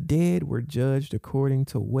 And the dead were judged according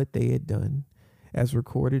to what they had done, as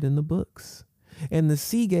recorded in the books. And the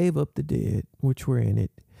sea gave up the dead which were in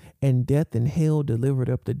it, and death and hell delivered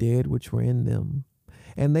up the dead which were in them.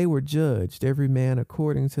 And they were judged, every man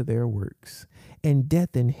according to their works. And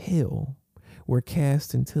death and hell were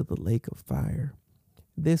cast into the lake of fire.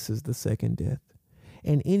 This is the second death.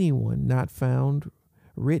 And anyone not found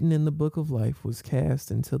written in the book of life was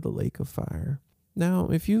cast into the lake of fire. Now,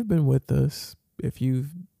 if you've been with us, if you've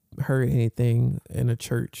heard anything in a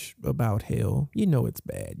church about hell, you know it's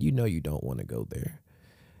bad. You know you don't want to go there.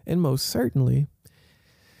 And most certainly,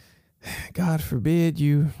 God forbid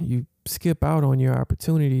you skip out on your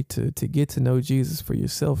opportunity to get to know Jesus for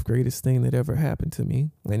yourself, greatest thing that ever happened to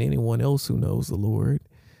me and anyone else who knows the Lord.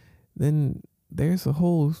 Then there's a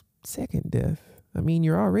whole second death. I mean,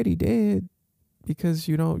 you're already dead because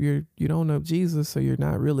you don't know Jesus, so you're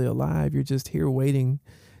not really alive. You're just here waiting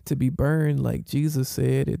to be burned. Like Jesus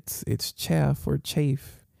said, it's chaff or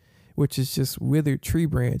chaff, which is just withered tree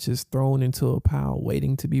branches thrown into a pile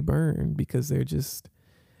waiting to be burned because they're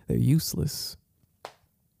useless.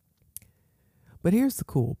 But here's the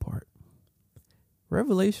cool part.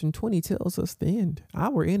 Revelation 20 tells us the end.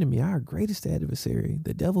 Our enemy, our greatest adversary,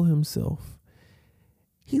 the devil himself,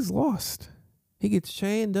 he's lost. He gets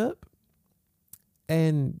chained up,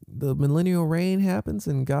 and the millennial reign happens,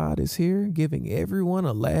 and God is here giving everyone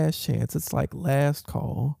a last chance. It's like last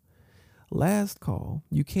call. Last call.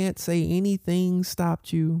 You can't say anything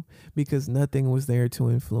stopped you because nothing was there to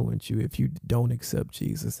influence you if you don't accept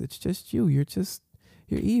Jesus. It's just you. You're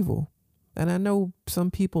evil. And I know some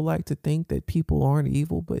people like to think that people aren't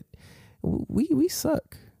evil, but we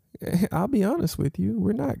suck. I'll be honest with you.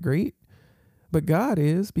 We're not great. But God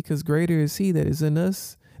is, because greater is he that is in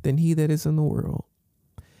us than he that is in the world.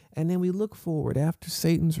 And then we look forward after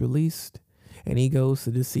Satan's released and he goes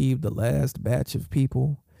to deceive the last batch of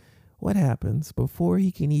people. What happens? Before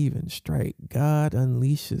he can even strike, God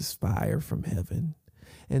unleashes fire from heaven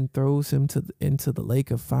and throws him into the lake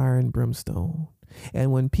of fire and brimstone.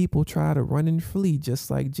 And when people try to run and flee, just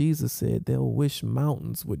like Jesus said, they'll wish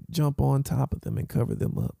mountains would jump on top of them and cover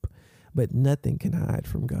them up. But nothing can hide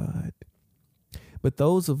from God. But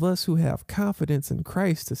those of us who have confidence in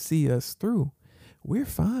Christ to see us through, we're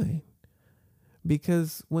fine.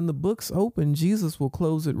 Because when the book's open, Jesus will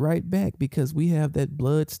close it right back because we have that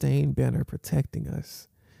blood-stained banner protecting us,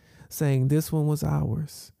 saying this one was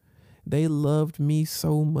ours. They loved me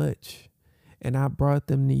so much, and I brought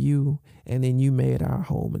them to you, and then you made our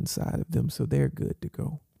home inside of them, so they're good to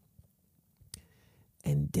go.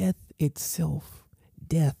 And death itself,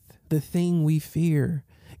 death, the thing we fear,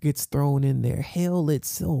 gets thrown in there. Hell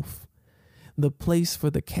itself, the place for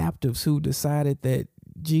the captives who decided that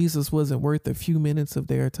Jesus wasn't worth a few minutes of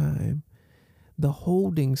their time. The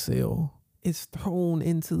holding cell is thrown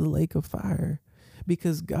into the lake of fire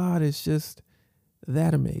because God is just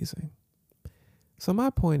that amazing. So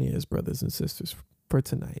my point is, brothers and sisters, for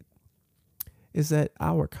tonight, is that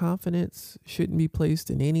our confidence shouldn't be placed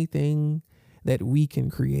in anything that we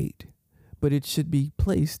can create, but it should be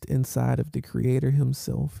placed inside of the Creator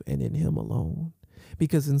himself and in him alone.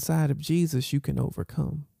 Because inside of Jesus, you can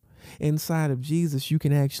overcome. Inside of Jesus, you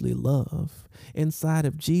can actually love. Inside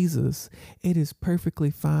of Jesus, it is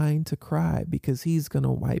perfectly fine to cry because he's going to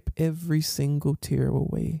wipe every single tear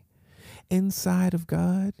away. Inside of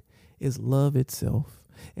God is love itself.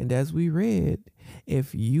 And as we read,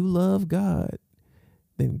 if you love God,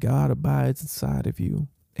 then God abides inside of you.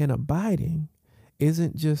 And abiding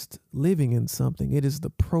isn't just living in something, it is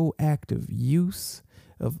the proactive use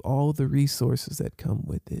of all the resources that come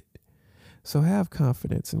with it. So have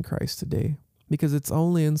confidence in Christ today, because it's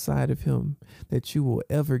only inside of him that you will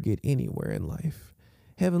ever get anywhere in life.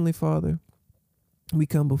 Heavenly Father, we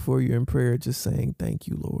come before you in prayer just saying thank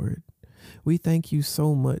you, Lord. We thank you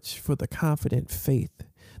so much for the confident faith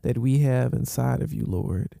that we have inside of you,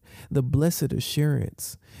 Lord. The blessed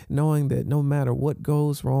assurance, knowing that no matter what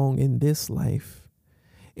goes wrong in this life,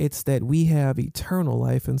 it's that we have eternal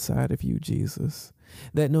life inside of you, Jesus.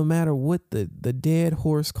 That no matter what the dead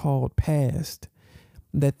horse called past,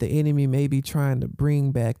 that the enemy may be trying to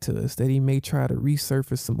bring back to us, that he may try to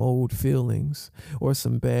resurface some old feelings or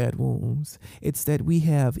some bad wounds, it's that we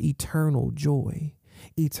have eternal joy,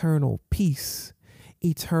 eternal peace,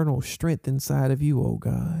 eternal strength inside of you, O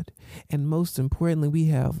God. And most importantly, we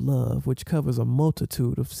have love, which covers a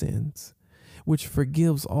multitude of sins, which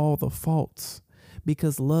forgives all the faults,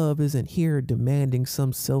 because love isn't here demanding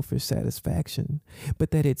some selfish satisfaction,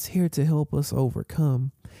 but that it's here to help us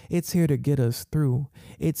overcome. It's here to get us through.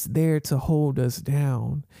 It's there to hold us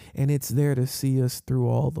down, and it's there to see us through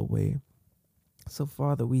all the way. So,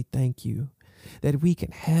 Father, we thank you that we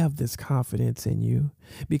can have this confidence in you,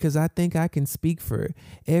 because I think I can speak for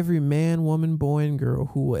every man, woman, boy, and girl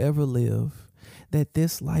who will ever live, that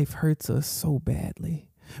this life hurts us so badly.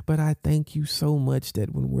 But I thank you so much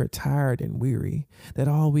that when we're tired and weary, that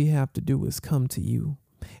all we have to do is come to you.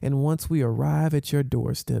 And once we arrive at your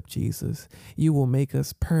doorstep, Jesus, you will make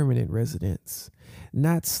us permanent residents,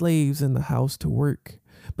 not slaves in the house to work,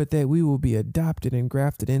 but that we will be adopted and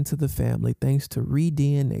grafted into the family thanks to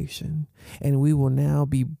re-DNA, and we will now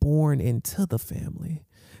be born into the family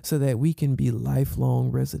so that we can be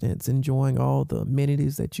lifelong residents, enjoying all the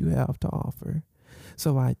amenities that you have to offer.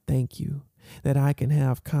 So I thank you that I can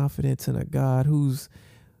have confidence in a God who's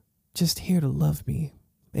just here to love me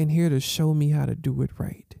and here to show me how to do it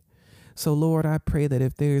right. So, Lord, I pray that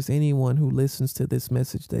if there's anyone who listens to this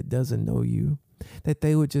message that doesn't know you, that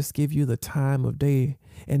they would just give you the time of day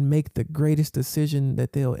and make the greatest decision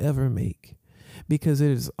that they'll ever make, because it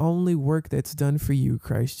is only work that's done for you,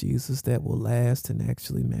 Christ Jesus, that will last and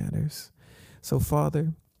actually matters. So,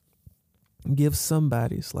 Father, give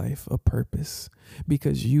somebody's life a purpose,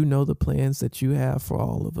 because you know the plans that you have for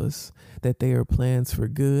all of us, that they are plans for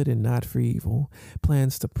good and not for evil,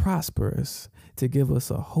 plans to prosper us, to give us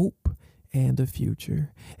a hope and a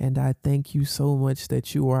future. And I thank you so much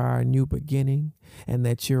that you are our new beginning, and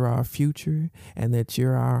that you're our future, and that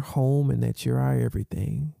you're our home, and that you're our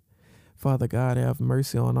everything. Father God, have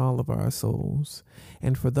mercy on all of our souls.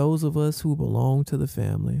 And for those of us who belong to the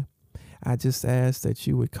family, I just ask that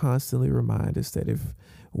you would constantly remind us that if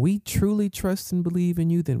we truly trust and believe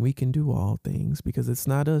in you, then we can do all things, because it's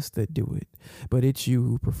not us that do it, but it's you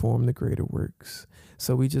who perform the greater works.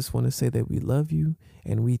 So we just want to say that we love you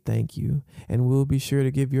and we thank you, and we'll be sure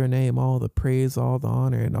to give your name all the praise, all the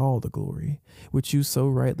honor, and all the glory, which you so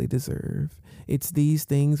rightly deserve. It's these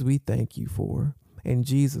things we thank you for. In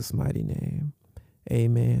Jesus' mighty name,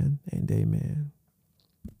 amen and amen.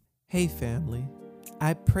 Hey, family.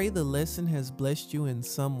 I pray the lesson has blessed you in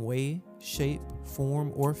some way, shape,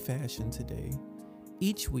 form, or fashion today.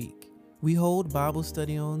 Each week, we hold Bible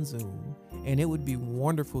study on Zoom, and it would be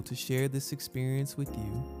wonderful to share this experience with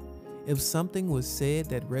you. If something was said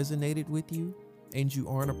that resonated with you and you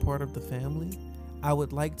aren't a part of the family, I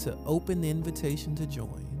would like to open the invitation to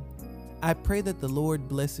join. I pray that the Lord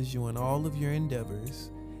blesses you in all of your endeavors,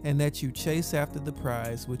 and that you chase after the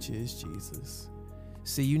prize, which is Jesus.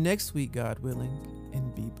 See you next week, God willing,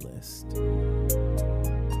 and be blessed.